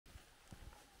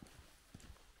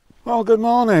Well, good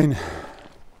morning,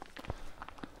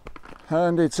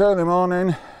 and it's early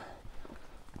morning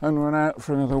and we're out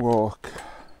for another walk.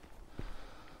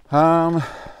 I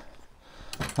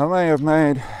may have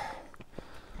made,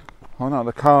 well, not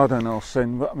the cardinal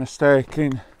sin, but a mistake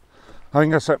in, I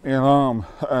think I set my alarm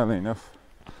early enough,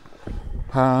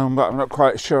 but I'm not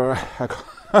quite sure I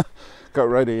got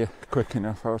ready quick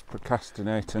enough. I was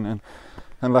procrastinating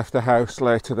and left the house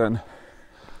later than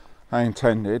I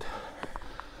intended.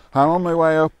 I'm on my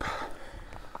way up,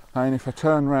 and if I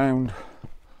turn round,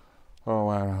 oh,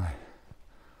 where am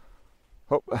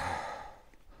I?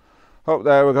 Up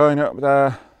there, we're going up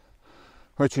there,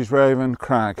 which is Raven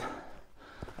Crag,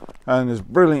 and there's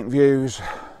brilliant views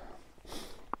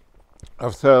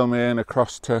of Thirlmere and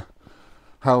across to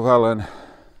Helvellyn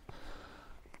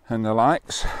and the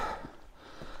likes.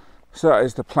 So that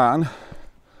is the plan,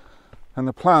 and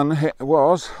the plan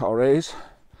was, or is,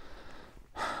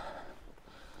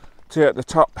 to get the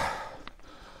top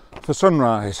for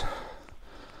sunrise.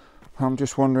 I'm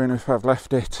just wondering if I've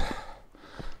left it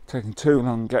taking too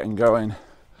long getting going.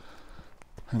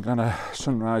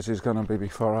 Sunrise is gonna be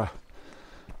before I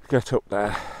get up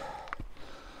there,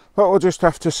 but we'll just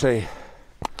have to see.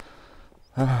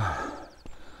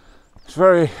 It's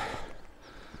very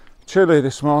chilly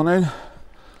this morning.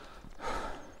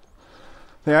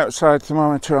 The outside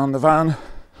thermometer on the van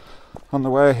on the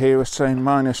way here was saying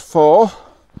 -4,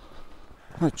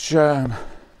 which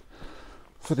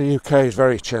for the UK is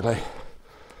very chilly.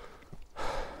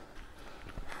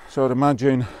 So I'd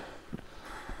imagine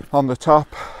on the top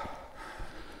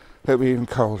it'll be even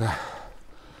colder.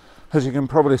 As you can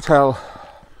probably tell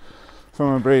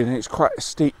from my breathing, it's quite a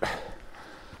steep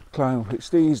climb.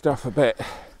 It's eased off a bit,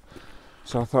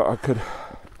 so I thought I could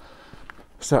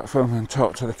start filming and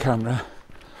talk to the camera,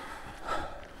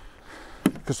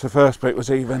 because the first bit was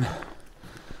even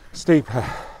steeper.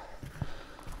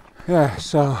 Yeah,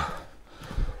 so,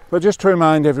 but just to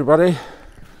remind everybody,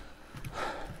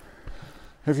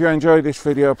 if you enjoyed this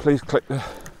video, please click the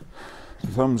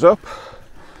thumbs up.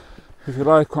 If you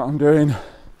like what I'm doing,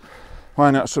 why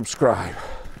not subscribe?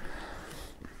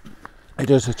 It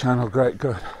does the channel great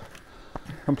good.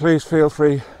 And please feel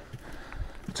free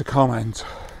to comment.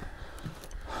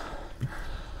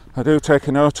 I do take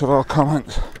a note of all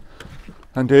comments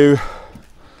and do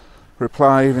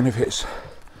reply, even if it's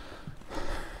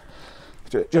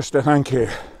just a thank you.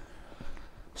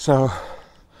 So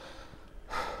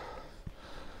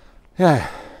yeah,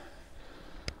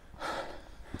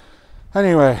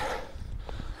 anyway,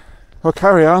 we'll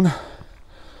carry on.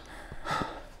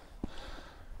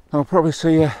 I'll probably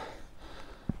see you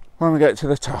when we get to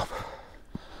the top,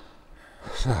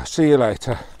 so see you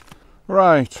later.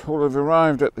 Right, well, we've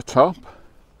arrived at the top.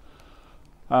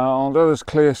 Although there's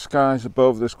clear skies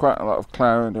above, there's quite a lot of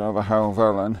cloud over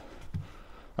Helvellyn.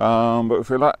 But if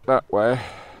we look that way,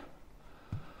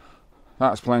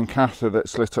 that's Blencathra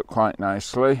that's lit up quite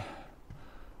nicely.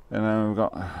 And then we've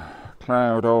got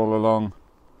cloud all along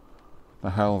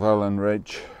the Helvellyn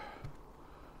ridge.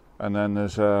 And then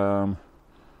there's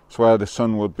it's where the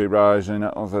sun would be rising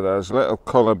over there. There's a little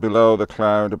colour below the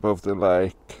cloud above the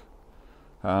lake.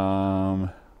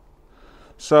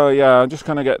 So yeah, I'm just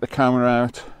going to get the camera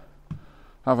out,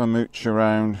 have a mooch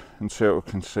around and see what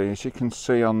we can see. As you can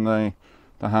see on the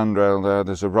handrail there,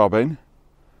 there's a robin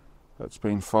that's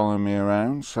been following me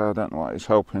around, so I don't know what he's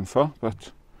hoping for,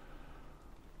 but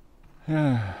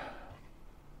yeah,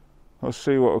 we'll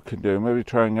see what we can do. Maybe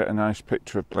try and get a nice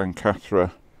picture of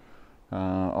Blencathra,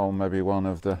 or maybe one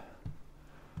of the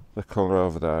colour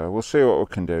over there. We'll see what we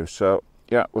can do. So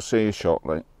yeah, we'll see you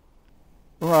shortly.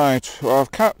 Right, well,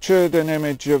 I've captured an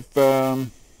image of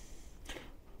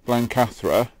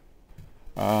Blencathra.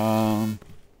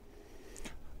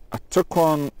 I took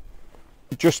one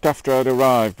just after I'd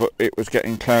arrived, but it was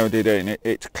getting clouded in.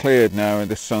 It's cleared now with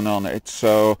the sun on it,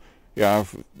 so yeah,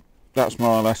 that's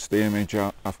more or less the image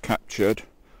I've captured.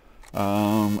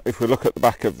 If we look at the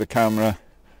back of the camera,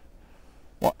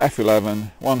 what,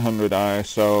 f11, 100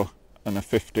 ISO and a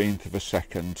 15th of a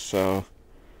second, so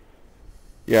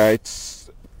yeah,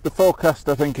 the forecast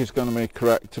I think is going to be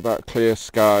correct about clear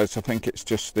skies. I think it's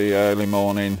just the early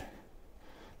morning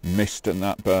mist and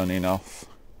that burning off.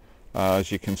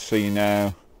 As you can see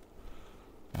now,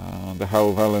 the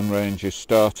Helvellyn range is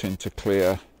starting to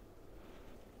clear,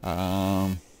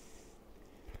 and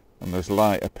there's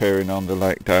light appearing on the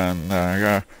lake down there.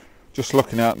 Yeah, just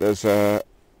looking out, there's a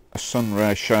sun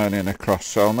ray shining across,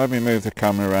 so I'll maybe move the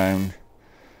camera around,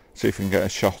 see if we can get a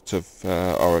shot of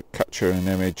or capture an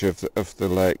image of the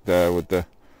lake there with the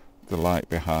light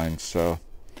behind. So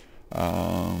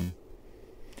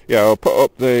yeah, I'll put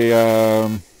up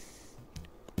the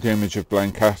the image of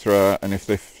Blencathra, and if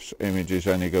this image is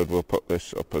any good, we'll put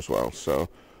this up as well. So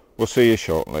we'll see you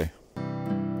shortly.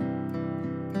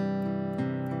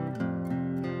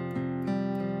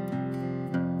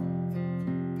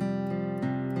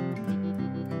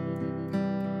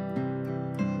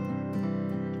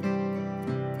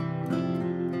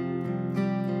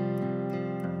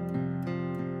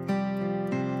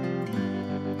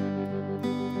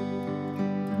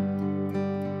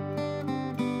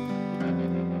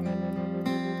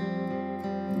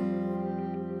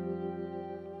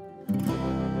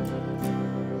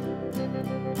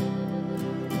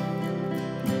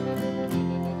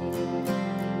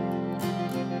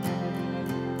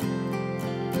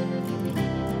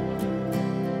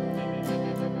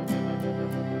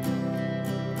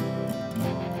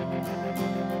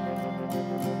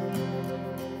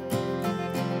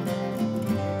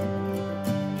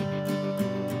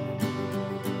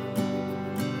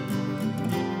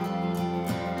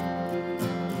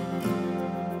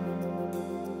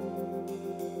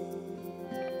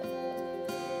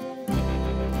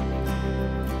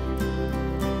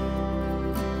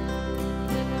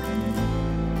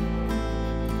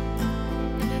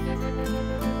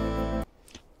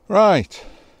 Right,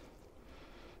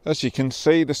 as you can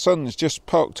see, the sun's just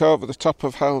poked over the top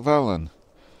of Helvellyn.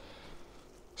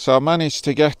 So I managed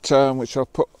to get, which I'll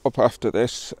put up after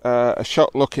this, a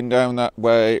shot looking down that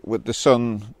way with the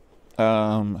sun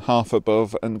half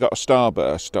above, and got a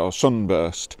starburst or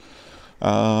sunburst.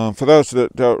 For those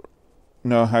that don't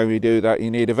know how you do that,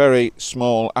 you need a very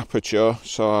small aperture,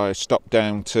 so I stopped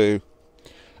down to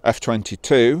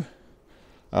f/22,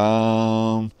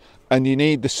 and you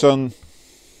need the sun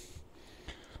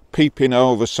peeping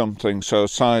over something, so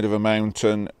side of a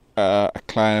mountain, a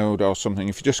cloud or something.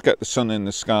 If you just get the sun in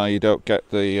the sky, you don't get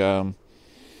the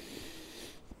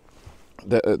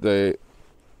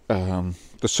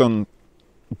sun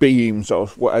beams or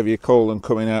whatever you call them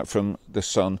coming out from the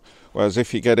sun. Whereas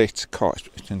if you get it,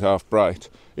 it's half bright.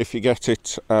 If you get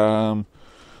it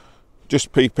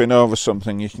just peeping over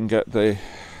something, you can get the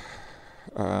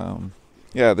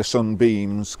the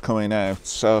sunbeams coming out.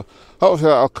 So hopefully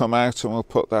that'll come out and we'll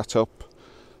put that up.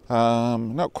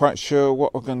 Not quite sure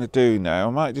what we're going to do now.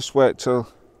 I might just wait till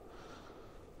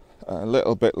a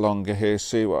little bit longer here,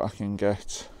 see what I can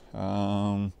get.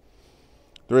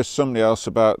 There is somebody else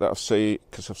about that I've seen,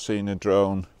 because I've seen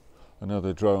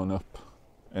another drone up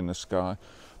in the sky.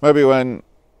 Maybe when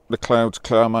the clouds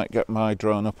clear I might get my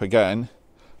drone up again.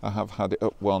 I have had it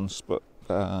up once, but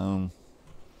it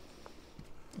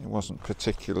wasn't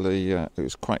particularly, it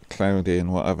was quite cloudy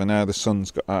and whatever. Now the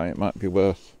sun's got out, it might be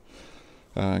worth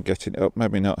getting it up.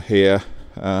 Maybe not here.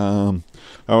 I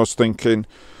was thinking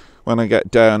when I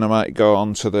get down I might go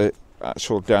onto the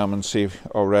actual dam and see if,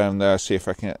 or around there, see if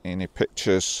I can get any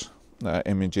pictures,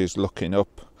 images looking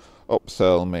up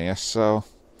Thirlmere. So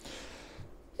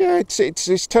yeah,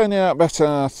 it's turning out better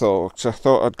than I thought. I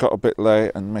thought I'd got a bit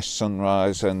late and missed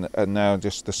sunrise, and now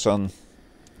just the sun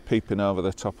peeping over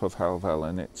the top of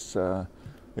Helvellyn, it's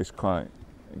quite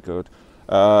good.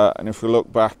 And if we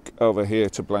look back over here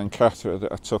to Blencathra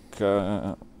that I took,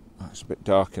 it's a bit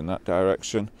dark in that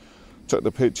direction, took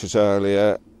the pictures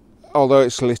earlier. Although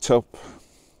it's lit up,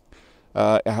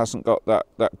 it hasn't got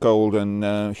that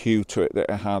golden hue to it that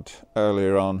it had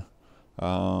earlier on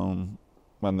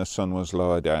when the sun was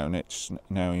lower down. It's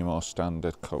now your more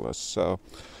standard colours. So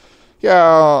yeah,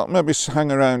 I'll maybe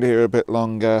hang around here a bit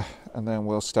longer, and then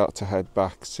we'll start to head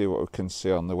back, see what we can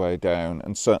see on the way down,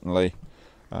 and certainly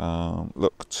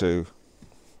look to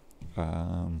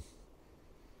to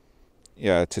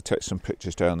take some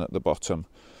pictures down at the bottom.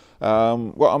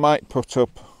 What I might put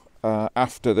up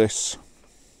after this,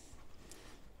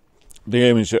 the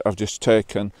image that I've just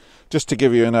taken, just to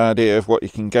give you an idea of what you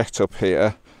can get up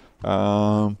here,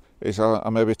 is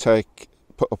I'll maybe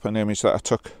put up an image that I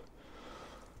took.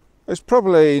 It's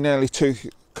probably nearly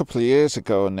couple of years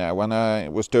ago now, when I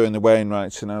was doing the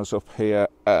Wainwrights and I was up here,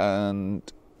 and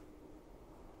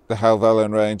the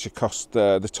Helvellyn range across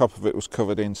there, the top of it was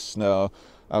covered in snow,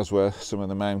 as were some of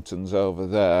the mountains over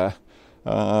there,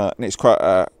 and it's quite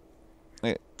I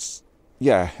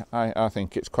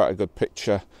think it's quite a good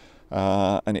picture,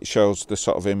 and it shows the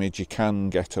sort of image you can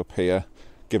get up here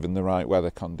given the right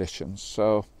weather conditions.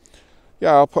 So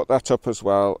yeah, I'll put that up as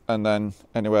well, and then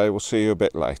anyway, we'll see you a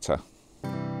bit later.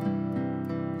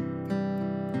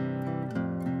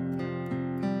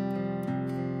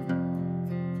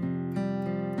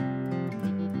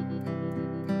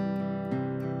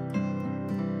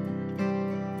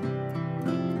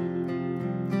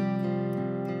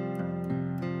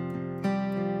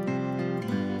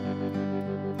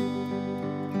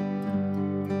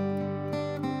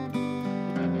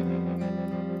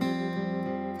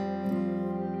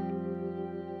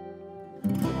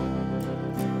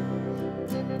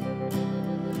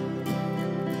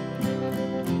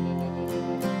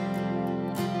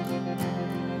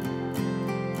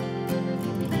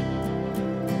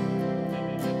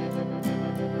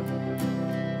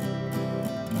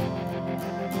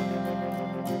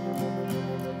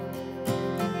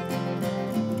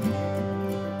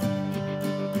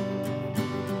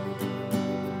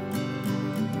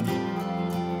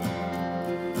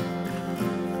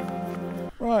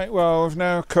 Right, well, we've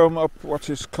now come up what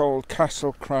is called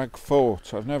Crag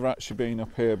Fort. I've never actually been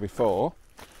up here before,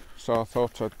 so I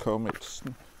thought I'd come. It's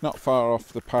not far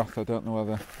off the path. I don't know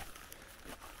whether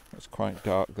it's quite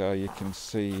dark there. You can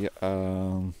see,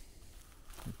 bring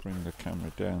the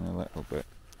camera down a little bit.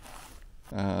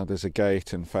 There's a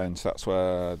gate and fence. That's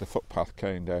where the footpath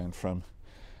came down from.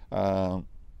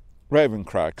 Raven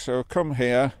Crag. So come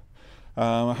here.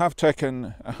 I have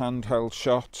taken a handheld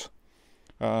shot.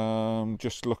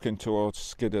 Just looking towards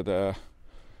Skidder there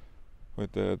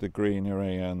with the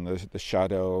greenery and the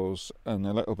shadows and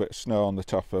a little bit of snow on the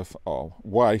top of, or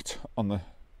white on the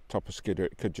top of Skidder.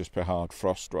 It could just be hard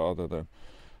frost rather than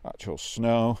actual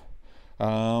snow.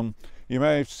 You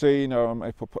may have seen, or I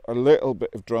may put a little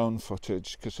bit of drone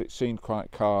footage because it seemed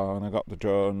quite calm, and I got the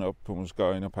drone up and was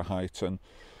going up a height, and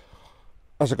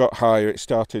as I got higher it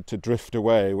started to drift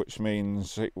away, which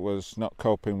means it was not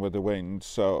coping with the wind,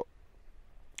 so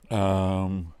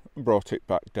brought it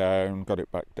back down, got it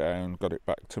back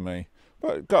to me,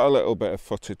 but got a little bit of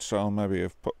footage, so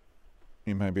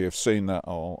you maybe have seen that,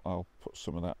 or I'll put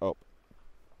some of that up.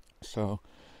 So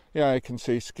yeah, you can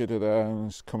see Skidder there and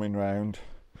it's coming round.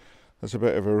 There's a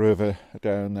bit of a river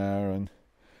down there,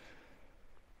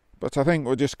 but I think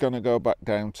we're just going to go back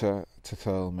down to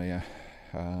Thirlmere.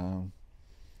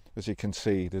 As you can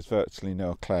see, there's virtually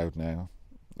no cloud now.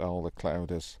 All the cloud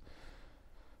has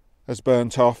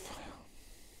burnt off.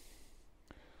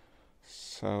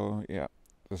 So yeah,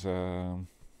 there's a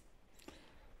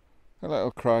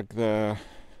little crag there,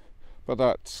 but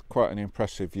that's quite an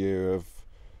impressive view of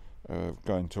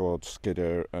going towards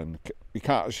Skidder, and you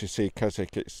can't actually see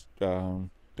Keswick. It's down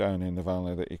in the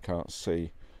valley that you can't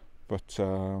see, but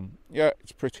yeah,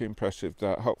 it's pretty impressive.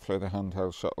 That hopefully the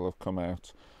handheld shot will have come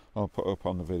out. I'll put up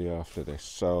on the video after this,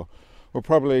 so we'll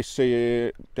probably see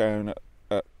it down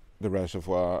at the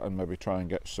reservoir and maybe try and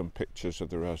get some pictures of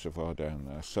the reservoir down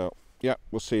there. So yeah,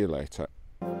 we'll see you later.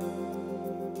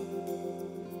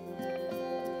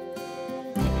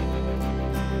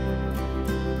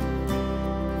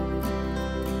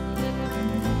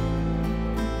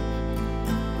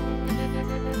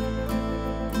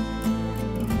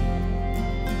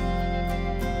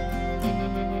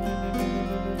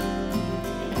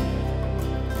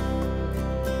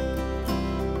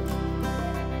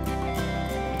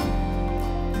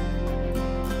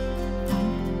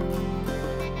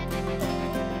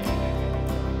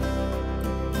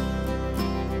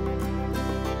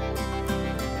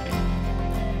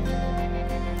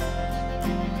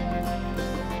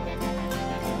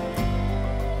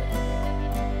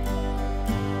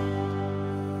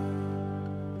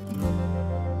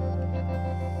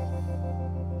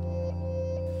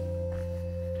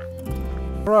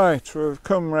 Right, we've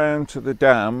come round to the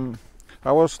dam.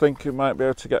 I was thinking we might be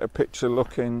able to get a picture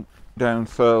looking down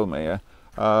Thirlmere,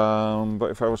 but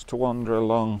if I was to wander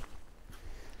along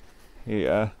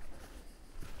here,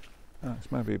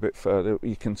 it's maybe a bit further,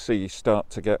 you can see you start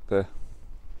to get the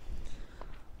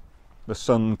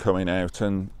sun coming out,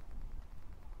 and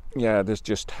yeah, there's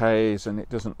just haze and it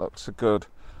doesn't look so good.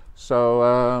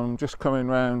 So just coming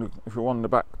round, if we wander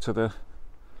back to the,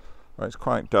 well, it's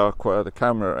quite dark where the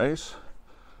camera is.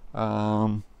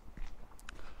 But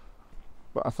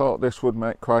I thought this would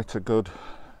make quite a good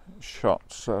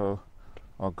shot, or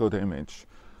good image.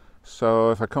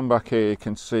 So if I come back here, you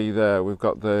can see there we've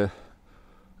got the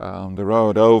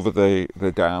road over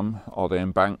the dam, or the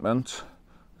embankment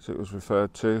as it was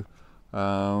referred to.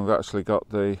 We've actually got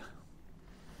the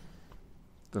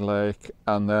lake,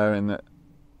 and there in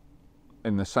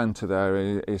the centre there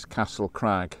is Castle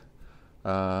Crag.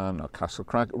 Not Castle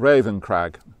Crag, Raven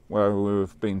Crag, where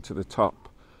we've been to the top.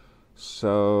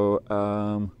 So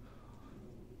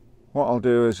what I'll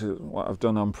do is what I've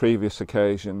done on previous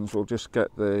occasions. We'll just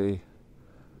get the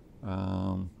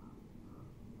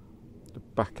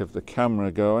back of the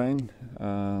camera going.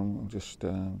 We'll just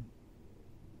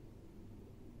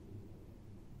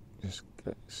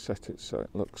set it so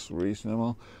it looks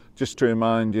reasonable. Just to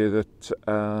remind you that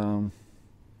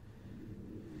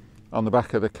on the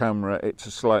back of the camera it's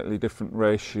a slightly different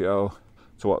ratio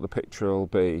to what the picture will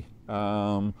be,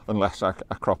 unless I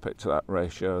crop it to that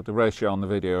ratio. The ratio on the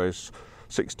video is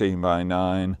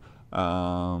 16:9,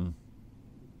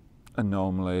 and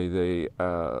normally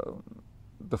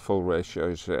the full ratio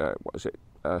is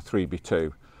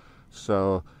 3:2.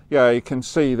 So yeah, you can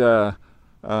see there,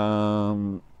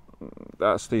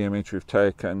 that's the image we've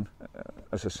taken.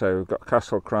 As I say, we've got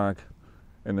Castle Crag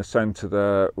in the centre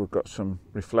there, we've got some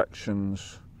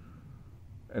reflections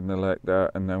in the lake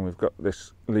there, and then we've got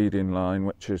this leading line,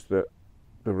 which is the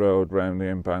road round the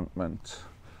embankment.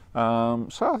 So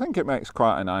I think it makes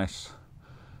quite a nice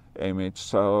image.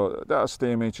 So that's the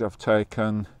image I've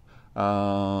taken.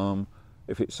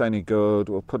 If it's any good,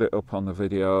 we'll put it up on the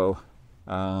video.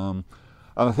 And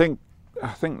I think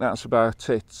that's about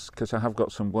it, because I have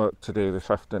got some work to do this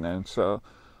afternoon. So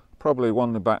probably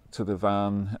wander back to the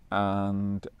van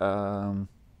and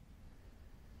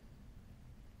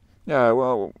yeah,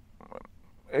 well,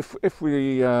 if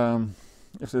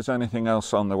there's anything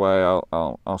else on the way,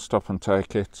 I'll stop and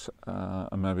take it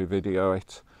and maybe video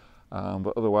it.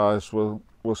 But otherwise, we'll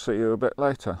see you a bit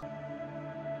later.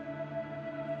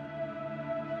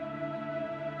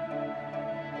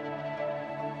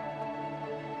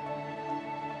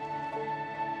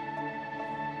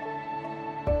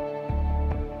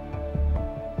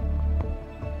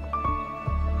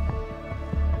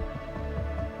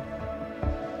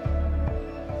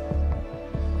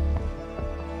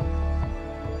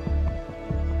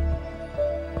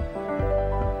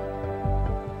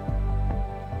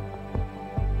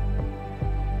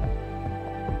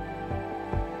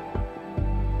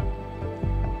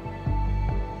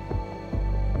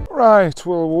 Right,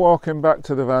 we're walking back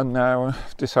to the van now.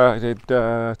 I've decided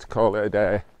to call it a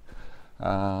day.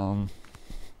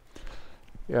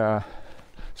 Yeah,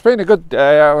 it's been a good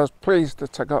day. I was pleased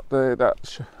that I got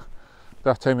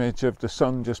that image of the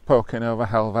sun just poking over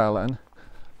Helvellyn,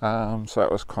 so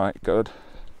that was quite good.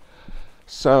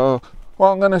 So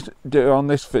what I'm going to do on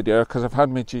this video, because I've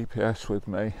had my GPS with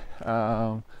me,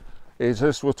 is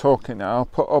as we're talking now, I'll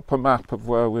put up a map of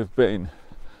where we've been.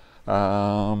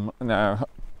 Now,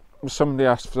 somebody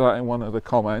asked for that in one of the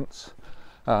comments,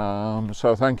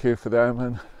 so thank you for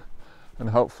them, and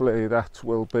hopefully that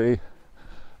will be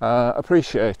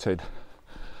appreciated.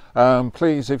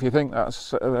 Please, if you think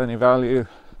that's of any value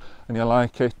and you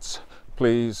like it,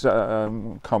 please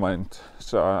comment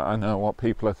so I know what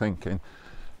people are thinking.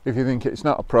 If you think it's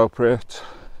not appropriate,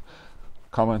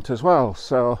 comment as well.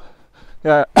 So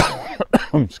yeah,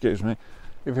 excuse me,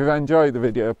 if you've enjoyed the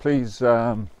video, please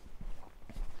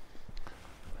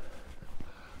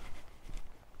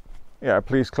yeah,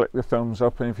 please click the thumbs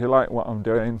up, and if you like what I'm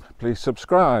doing, please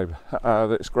subscribe.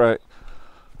 That's great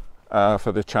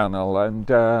for the channel. And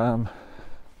yeah,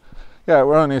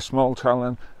 we're only a small channel,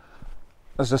 and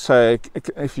as I say,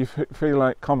 if you feel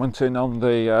like commenting on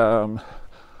the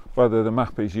whether the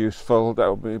map is useful, that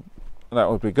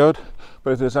would be good.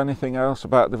 But if there's anything else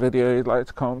about the video you'd like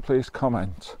to comment, please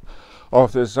comment. Or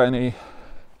if there's anything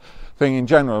in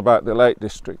general about the Lake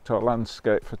District or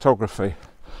landscape photography,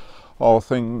 or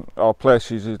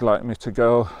places you'd like me to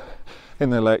go in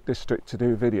the Lake District to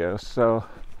do videos. So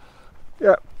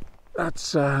yeah,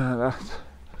 that's that.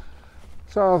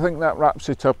 So I think that wraps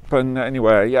it up, and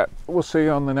anyway, yeah, we'll see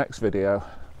you on the next video.